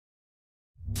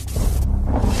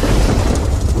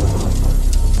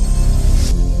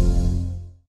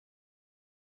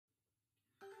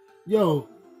Yo,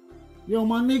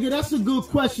 my nigga, that's a good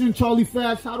question, Charlie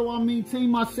Fast. How do I maintain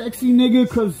my sexy, nigga?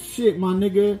 Cause shit, my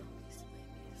nigga.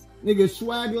 Nigga,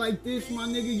 swag like this, my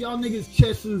nigga. Y'all niggas'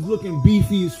 chests is looking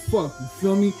beefy as fuck. You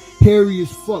feel me? Hairy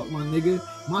as fuck, my nigga.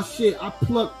 My shit, I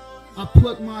pluck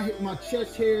my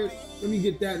chest hair. Let me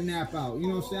get that nap out. You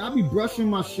know what I'm saying? I be brushing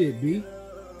my shit, B.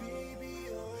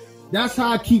 That's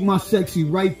how I keep my sexy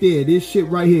right there. This shit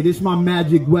right here. This my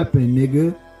magic weapon,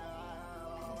 nigga.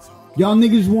 Y'all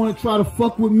niggas want to try to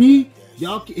fuck with me?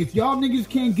 If y'all niggas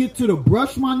can't get to the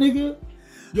brush, my nigga.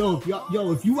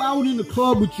 If you out in the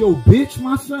club with your bitch,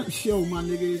 my son, show my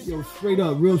nigga, yo, straight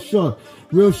up, real short,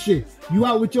 real shit. You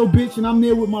out with your bitch and I'm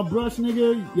there with my brush,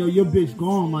 nigga. Yo, your bitch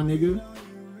gone, my nigga.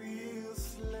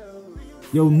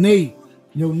 Yo, Nate,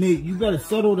 you better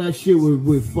settle that shit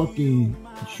with fucking.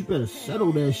 You better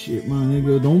settle that shit, my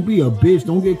nigga. Don't be a bitch.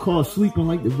 Don't get caught sleeping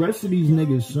like the rest of these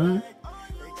niggas, son.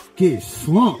 Get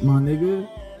slumped, my nigga.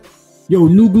 Yo,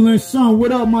 Nugalan son,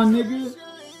 what up, my nigga?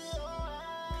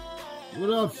 What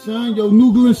up, son? Yo,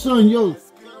 Nugalan son, yo.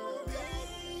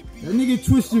 That nigga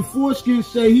Twisted Foreskin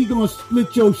say he gonna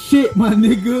split your shit, my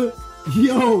nigga.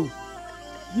 Yo,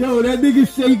 that nigga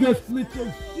say he gonna split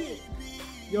your shit.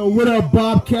 Yo, what up,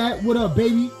 Bobcat? What up,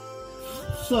 baby?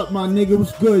 What's up, my nigga?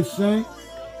 What's good, son?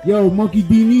 Yo, Monkey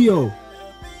D Neo.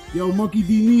 Yo, Monkey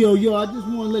D Neo. Yo, I just want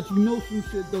to let you know some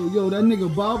shit, though. Yo, that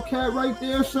nigga Bobcat right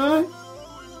there, son.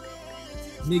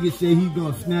 Nigga say he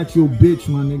gonna snatch your bitch,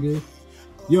 my nigga.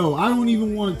 Yo, I don't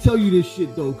even want to tell you this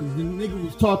shit, though, because the nigga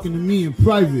was talking to me in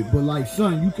private. But, like,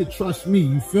 son, you could trust me.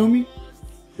 You feel me?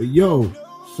 But, yo,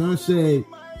 son said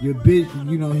your bitch,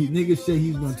 you know, nigga said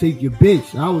he's gonna take your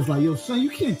bitch. I was like, yo, son, you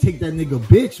can't take that nigga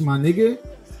bitch, my nigga.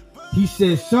 He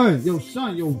said, son,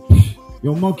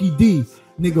 yo, Monkey D,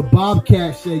 nigga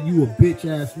Bobcat said you a bitch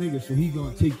ass nigga, so he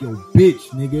gonna take your bitch,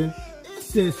 nigga. I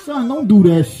said, son, don't do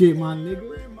that shit, my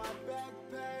nigga.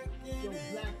 Yo,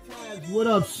 Black Taz, what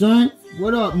up, son?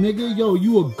 What up, nigga? Yo,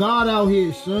 you a god out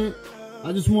here, son.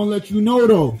 I just wanna let you know,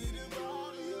 though.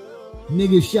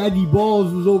 Nigga Shaggy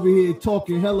Balls was over here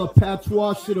talking hella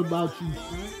patois shit about you,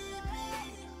 son.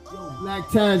 Yo, Black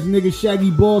Taz, nigga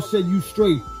Shaggy Balls said you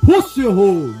straight pussy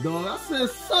hole, dog. I said,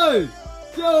 son.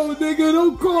 Yo, nigga,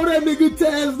 don't call that nigga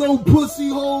Taz no pussy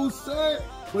hole, son.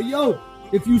 But yo,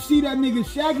 if you see that nigga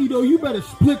Shaggy, though, you better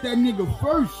split that nigga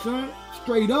first, son.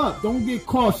 Straight up. Don't get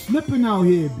caught slipping out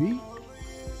here, B.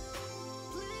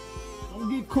 Don't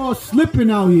get caught slipping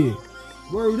out here.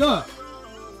 Word up.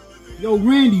 Yo,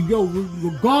 Randy, yo,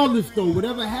 regardless, though,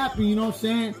 whatever happened, you know what I'm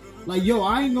saying? Like, yo,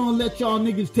 I ain't gonna let y'all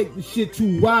niggas take the shit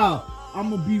too wild. I'm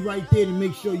gonna be right there to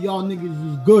make sure y'all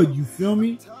niggas is good, you feel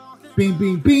me? Bing,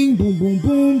 bing, bing, boom, boom,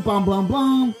 boom, bam, bam,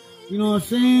 bam. You know what I'm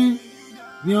saying?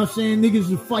 You know what I'm saying? Niggas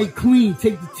will fight clean,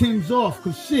 take the Timbs off,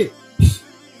 cause shit.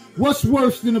 What's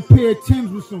worse than a pair of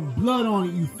Timbs with some blood on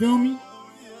it, you feel me?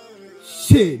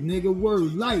 Shit, nigga,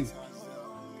 word life.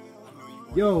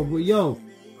 Yo, but yo,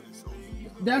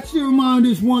 that shit reminded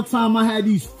me this one time I had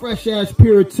these fresh ass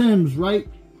pair of Timbs, right?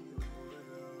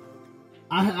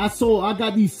 I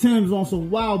got these Timbs on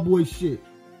some wild boy shit.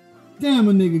 Damn,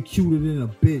 a nigga cuter than a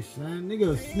bitch, man.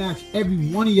 Nigga snatch every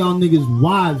one of y'all niggas'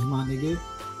 wives, my nigga.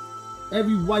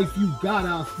 Every wife you got,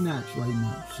 I'll snatch right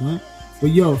now, son. But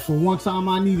yo, so one time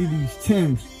I needed these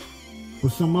Timbs,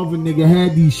 but some other nigga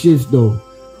had these shits though.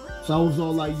 So I was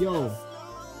all like, yo,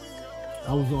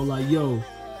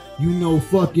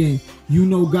 you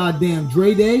know goddamn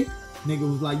Dre Day?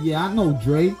 Nigga was like, yeah, I know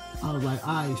Dre. I was like,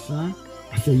 alright, son.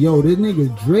 I said, yo, this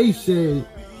nigga Dre said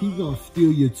he gonna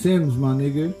steal your Timbs, my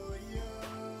nigga.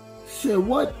 Said,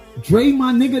 what? Dre,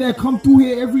 my nigga that come through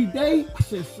here every day? I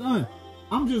said, son,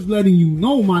 I'm just letting you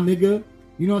know, my nigga.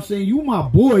 You know what I'm saying? You my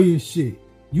boy and shit.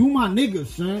 You my nigga,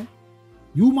 son.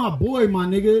 You my boy, my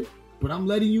nigga. But I'm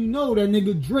letting you know that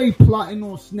nigga Dre plotting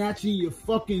on snatching your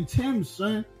fucking Timbs,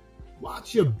 son.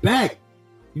 Watch your back.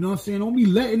 You know what I'm saying? Don't be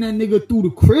letting that nigga through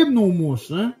the crib no more,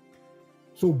 son.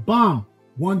 So, bomb.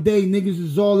 One day, niggas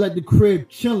is all at the crib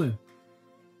chilling.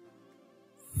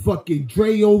 Fucking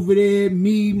Dre over there,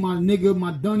 me, my nigga,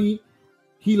 my Dunny.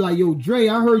 He like, yo, Dre,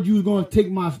 I heard you was gonna take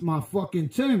my fucking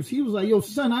Timbs. He was like, yo,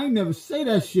 son, I ain't never say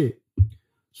that shit.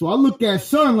 So I look at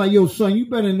son like, yo, son, you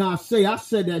better not say I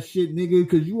said that shit, nigga,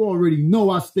 because you already know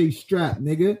I stay strapped,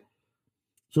 nigga.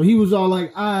 So he was all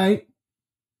like, all right.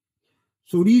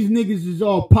 So these niggas is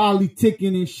all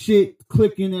politicking and shit,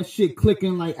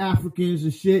 clicking like Africans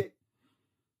and shit.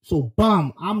 So,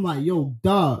 bomb, I'm like, yo,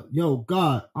 dog, yo,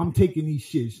 God, I'm taking these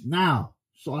shits now.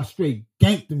 So I straight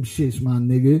ganked them shits, my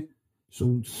nigga.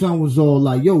 So son was all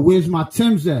like, yo, where's my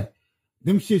Timbs at?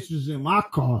 Them shits was in my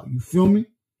car, you feel me?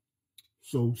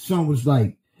 So son was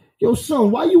like, yo, son,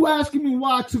 why you asking me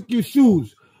why I took your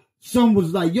shoes? Some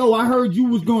was like, yo, I heard you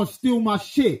was gonna steal my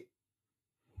shit.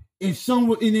 And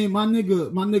then my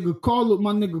nigga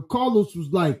Carlos was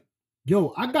like,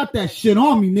 yo, I got that shit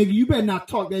on me, nigga. You better not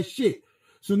talk that shit.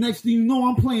 So next thing you know,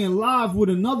 I'm playing live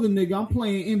with another nigga. I'm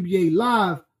playing NBA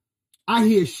Live. I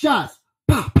hear shots.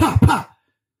 Pop, pop, pop.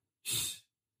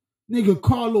 Nigga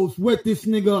Carlos wet this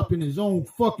nigga up in his own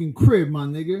fucking crib, my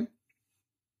nigga.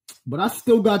 But I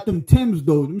still got them Timbs,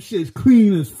 though. Them shit's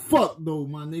clean as fuck, though,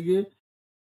 my nigga.